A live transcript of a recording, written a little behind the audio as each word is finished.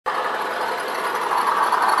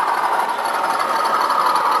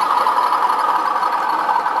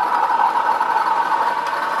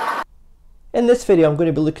In this video I'm going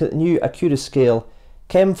to be looking at the new Accurascale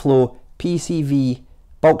Cemflo PCV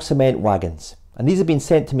Bulk Cement wagons, and these have been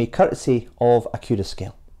sent to me courtesy of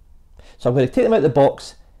Accurascale. So I'm going to take them out of the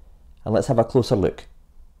box and let's have a closer look.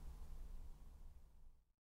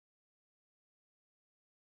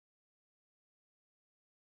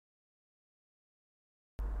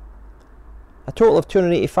 A total of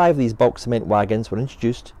 285 of these bulk cement wagons were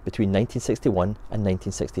introduced between 1961 and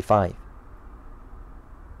 1965.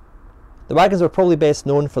 The wagons were probably best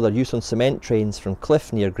known for their use on cement trains from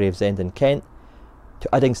Cliff near Gravesend in Kent to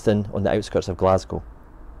Uddingston on the outskirts of Glasgow.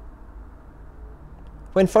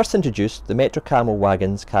 When first introduced, the Metro Camel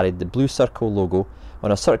wagons carried the blue circle logo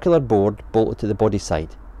on a circular board bolted to the body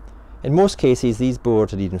side. In most cases these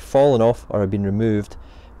boards had either fallen off or had been removed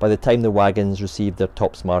by the time the wagons received their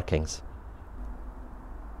tops markings.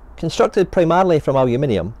 Constructed primarily from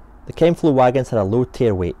aluminium, the Cemflo wagons had a low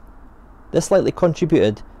tear weight. This likely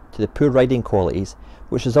contributed to the poor riding qualities,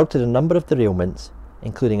 which resulted in a number of derailments,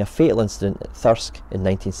 including a fatal incident at Thirsk in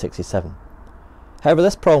 1967. However,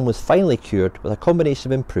 this problem was finally cured with a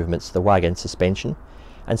combination of improvements to the wagon suspension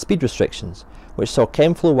and speed restrictions, which saw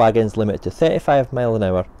Cemflo wagons limited to 35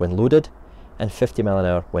 mph when loaded and 50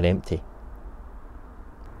 mph when empty.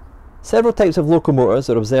 Several types of locomotives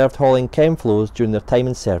are observed hauling Cemflos during their time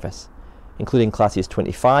in service, including classes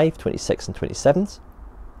 25, 26 and 27s,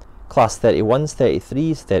 class 31s,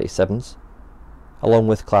 33s, 37s, along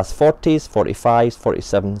with class 40s, 45s,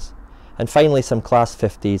 47s, and finally some class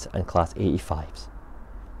 50s and class 85s.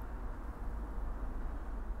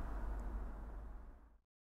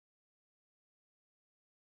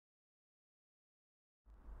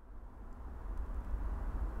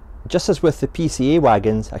 Just as with the PCA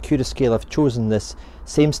wagons, Accurascale have chosen this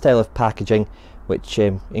same style of packaging, which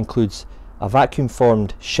includes a vacuum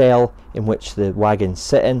formed shell in which the wagons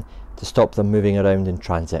sit in to stop them moving around in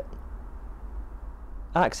transit.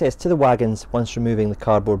 Access to the wagons once removing the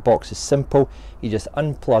cardboard box is simple. You just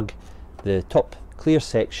unplug the top clear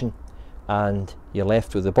section and you're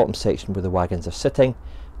left with the bottom section where the wagons are sitting,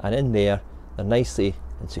 and in there they're nicely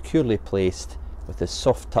and securely placed with this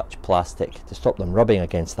soft touch plastic to stop them rubbing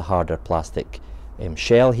against the harder plastic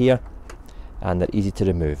shell here, and they're easy to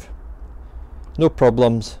remove. No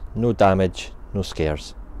problems, no damage, no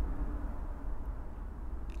scares.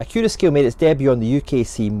 Accurascale made its debut on the UK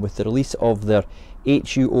scene with the release of their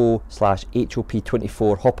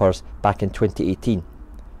HUO/HOP24 hoppers back in 2018.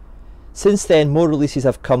 Since then, more releases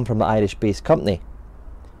have come from the Irish-based company.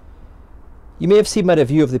 You may have seen my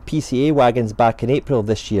review of the PCA wagons back in April of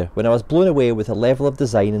this year, when I was blown away with the level of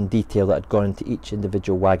design and detail that had gone into each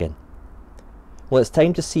individual wagon. Well, it's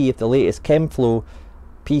time to see if the latest Cemflo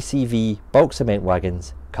PCV bulk cement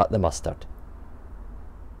wagons cut the mustard.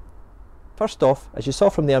 First off, as you saw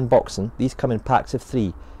from the unboxing, these come in packs of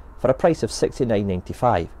 3 for a price of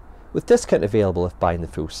 £69.95, with discount available if buying the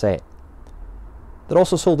full set. They're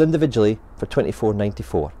also sold individually for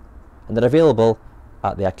 £24.94, and they're available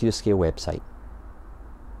at the Accurascale website.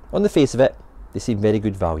 On the face of it, they seem very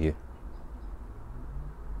good value.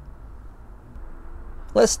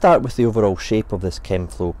 Let's start with the overall shape of this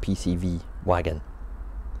Cemflo PCV wagon.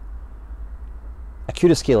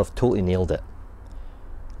 Accurascale have totally nailed it.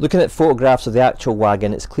 Looking at photographs of the actual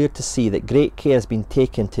wagon, it's clear to see that great care has been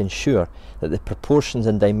taken to ensure that the proportions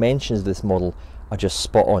and dimensions of this model are just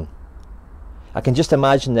spot on. I can just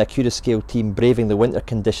imagine the Accurascale team braving the winter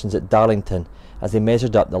conditions at Darlington as they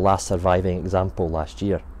measured up the last surviving example last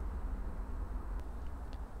year.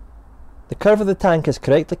 The curve of the tank is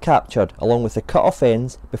correctly captured along with the cut-off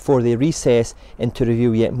ends before they recess in to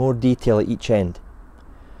reveal yet more detail at each end.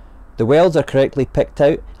 The welds are correctly picked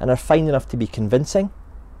out and are fine enough to be convincing.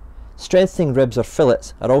 Strengthening ribs or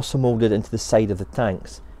fillets are also moulded into the side of the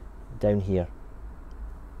tanks, down here.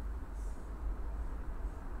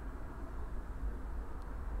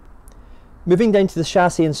 Moving down to the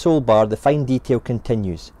chassis and sole bar, the fine detail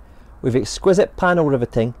continues. We've exquisite panel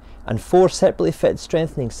riveting and 4 separately fitted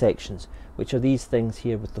strengthening sections, which are these things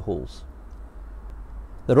here with the holes.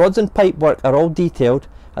 The rods and pipe work are all detailed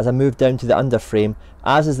as I move down to the underframe,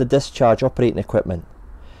 as is the discharge operating equipment.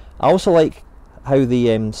 I also like how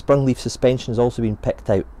the sprung leaf suspension has also been picked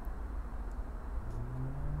out.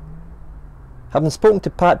 Having spoken to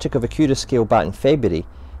Patrick of Accurascale back in February,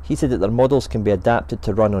 he said that their models can be adapted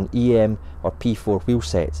to run on EM or P4 wheel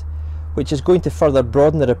sets, which is going to further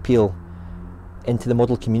broaden their appeal into the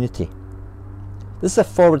model community. This is a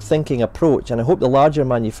forward-thinking approach, and I hope the larger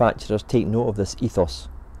manufacturers take note of this ethos.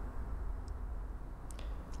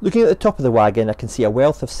 Looking at the top of the wagon, I can see a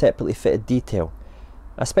wealth of separately fitted detail.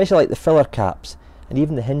 I especially like the filler caps, and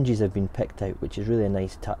even the hinges have been picked out, which is really a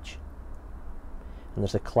nice touch. and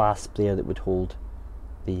there's a clasp there that would hold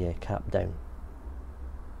the cap down.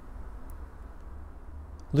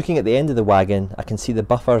 Looking at the end of the wagon, I can see the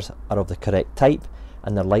buffers are of the correct type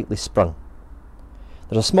and they're lightly sprung.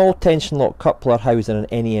 There's a small tension lock coupler housed in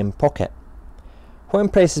an NEM pocket. What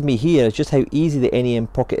impresses me here is just how easy the NEM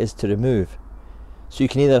pocket is to remove. So you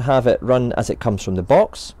can either have it run as it comes from the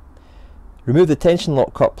box, remove the tension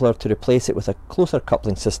lock coupler to replace it with a closer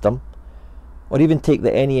coupling system, or even take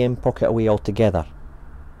the NEM pocket away altogether.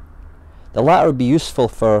 The latter would be useful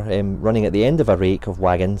for running at the end of a rake of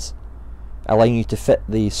wagons, allowing you to fit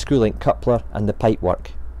the screw-link coupler and the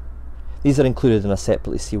pipework. These are included in a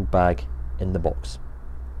separately sealed bag in the box.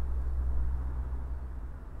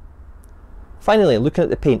 Finally, looking at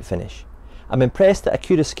the paint finish, I'm impressed that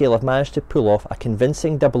Accurascale have managed to pull off a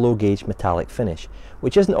convincing 00 gauge metallic finish,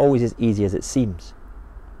 which isn't always as easy as it seems.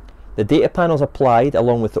 The data panels applied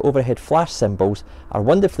along with the overhead flash symbols are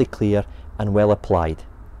wonderfully clear and well applied.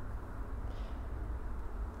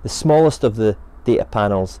 The smallest of the data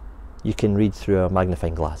panels you can read through a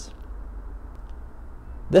magnifying glass.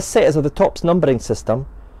 This set is of the TOPS numbering system,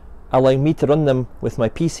 allowing me to run them with my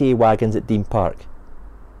PCA wagons at Dean Park.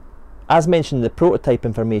 As mentioned in the prototype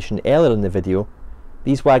information earlier in the video,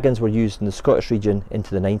 these wagons were used in the Scottish region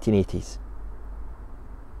into the 1980s.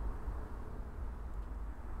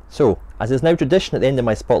 So, as is now tradition at the end of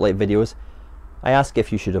my Spotlight videos, I ask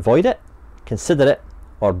if you should avoid it, consider it,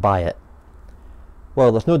 or buy it.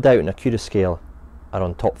 Well, there's no doubt an Accurascale are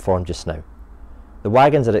on top form just now. The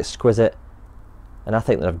wagons are exquisite, and I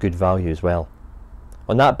think they're of good value as well.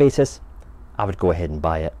 On that basis, I would go ahead and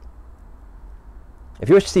buy it. If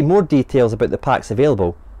you wish to see more details about the packs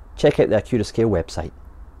available, check out the Accurascale website.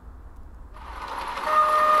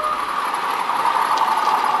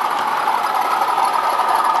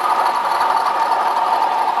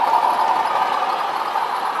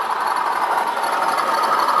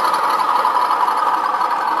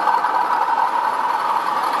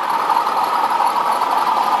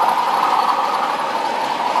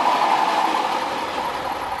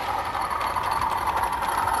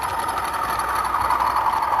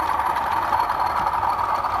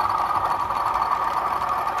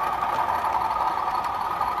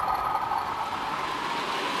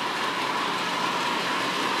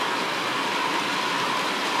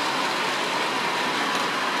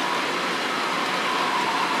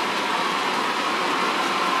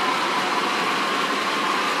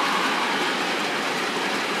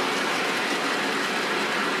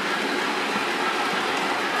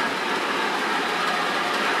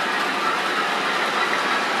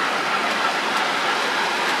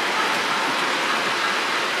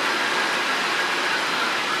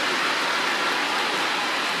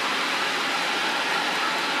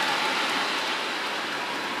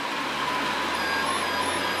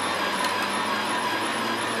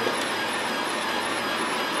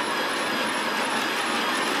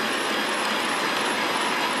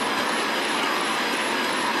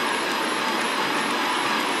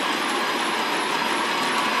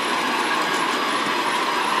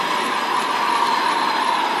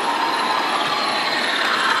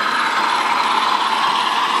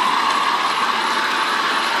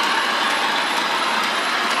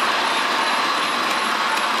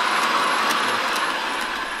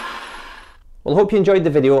 Well, I hope you enjoyed the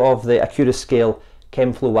video of the Accurascale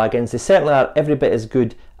Cemflo wagons. They certainly are every bit as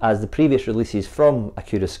good as the previous releases from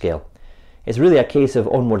Accurascale. It's really a case of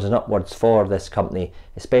onwards and upwards for this company,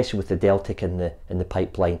 especially with the Deltic in the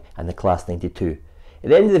pipeline and the Class 92. At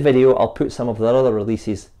the end of the video, I'll put some of their other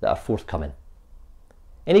releases that are forthcoming.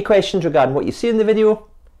 Any questions regarding what you see in the video?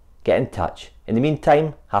 Get in touch. In the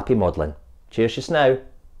meantime, happy modelling. Cheers just now.